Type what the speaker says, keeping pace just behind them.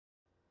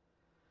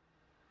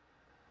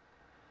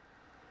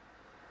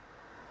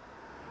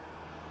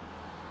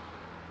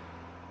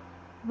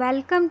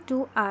Welcome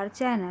to our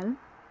channel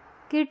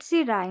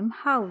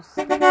Kidzeerhymehouse.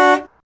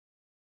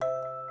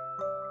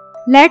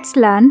 Let's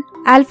learn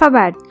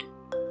alphabet.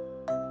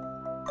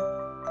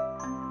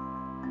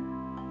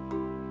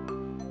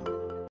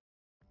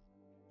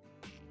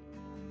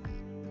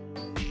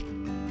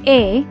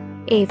 A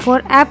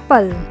for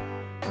apple.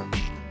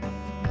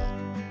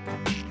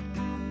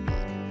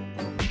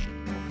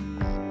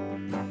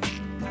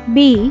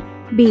 B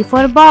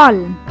for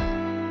ball.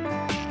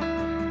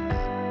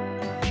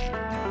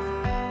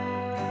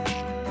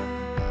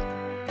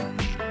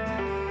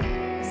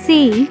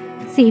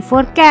 C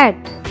for cat.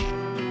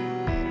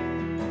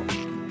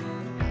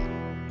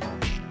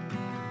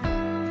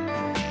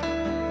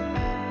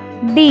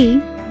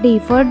 D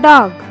for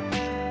dog.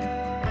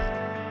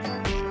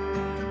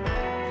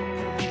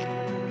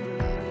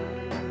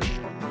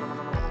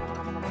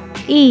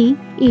 E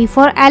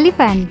for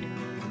elephant.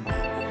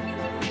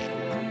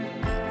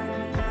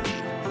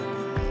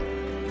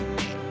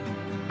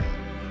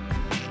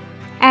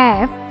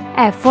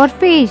 F for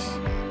fish.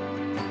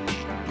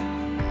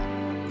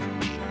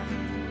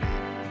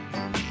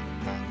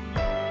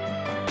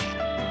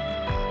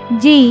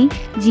 G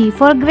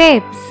for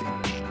grapes.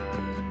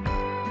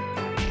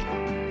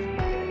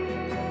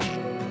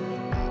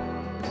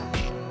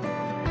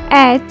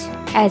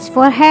 H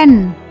for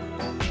hen.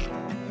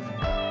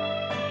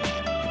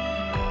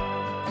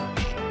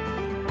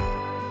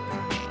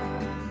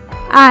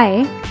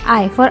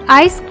 I for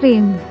ice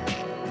cream.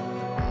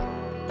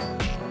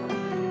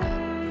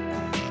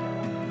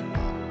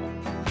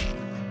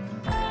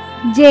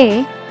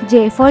 J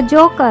for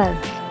joker.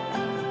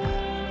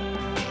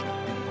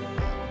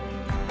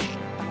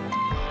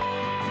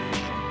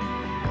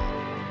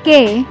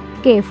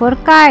 K for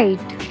kite.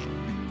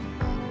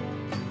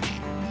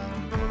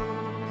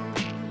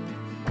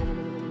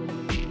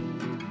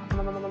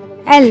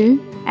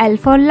 L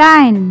for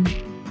lion.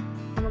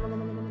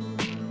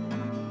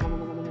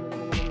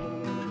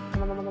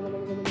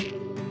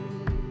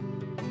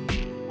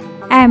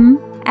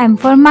 M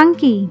for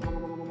monkey.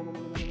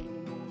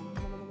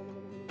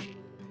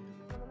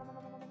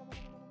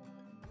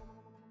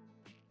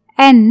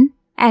 N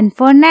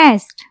for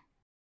nest.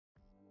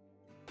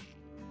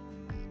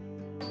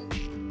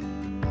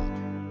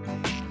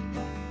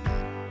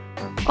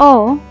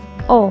 O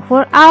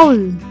for owl.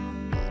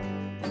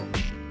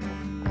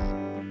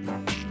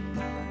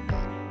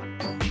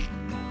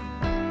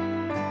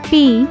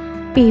 P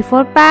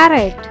for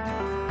parrot.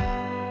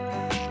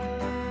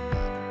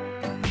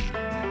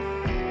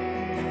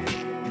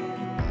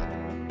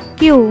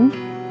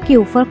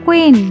 Q for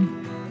queen.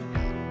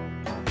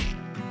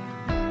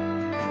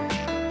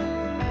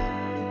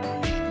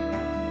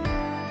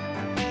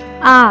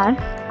 R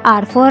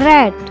for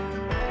rat.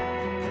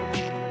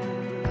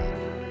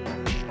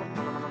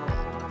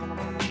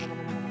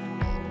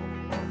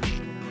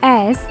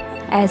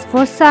 S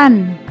for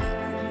sun.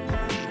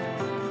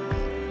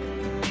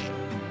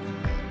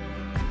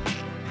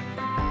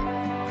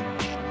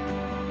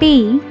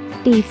 T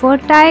for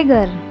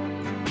tiger.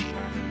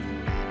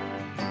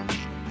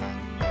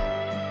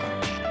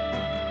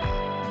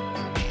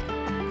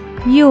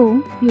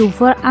 U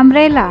for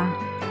umbrella.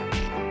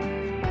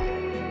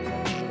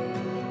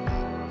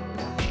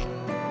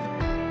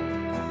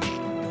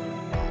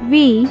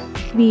 V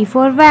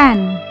for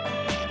van.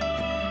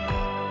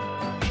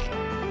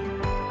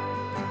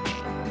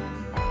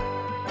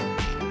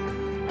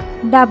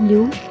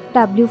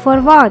 W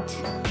for watch.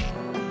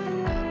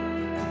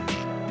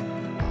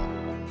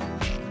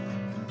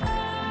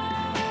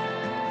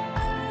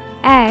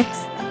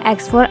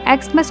 X for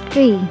Xmas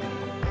tree.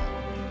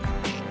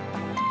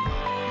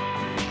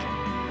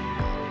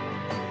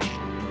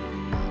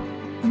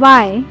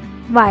 Y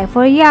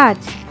for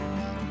yatch.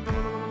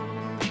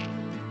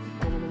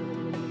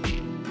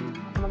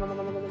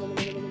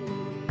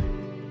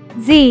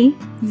 Z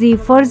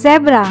for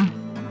zebra.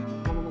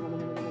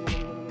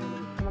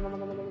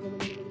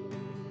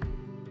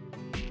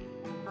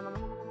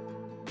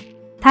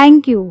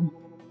 Thank you.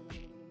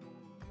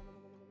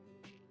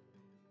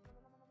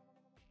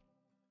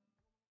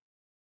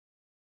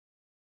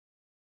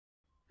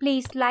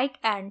 Please like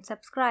and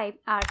subscribe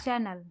our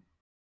channel.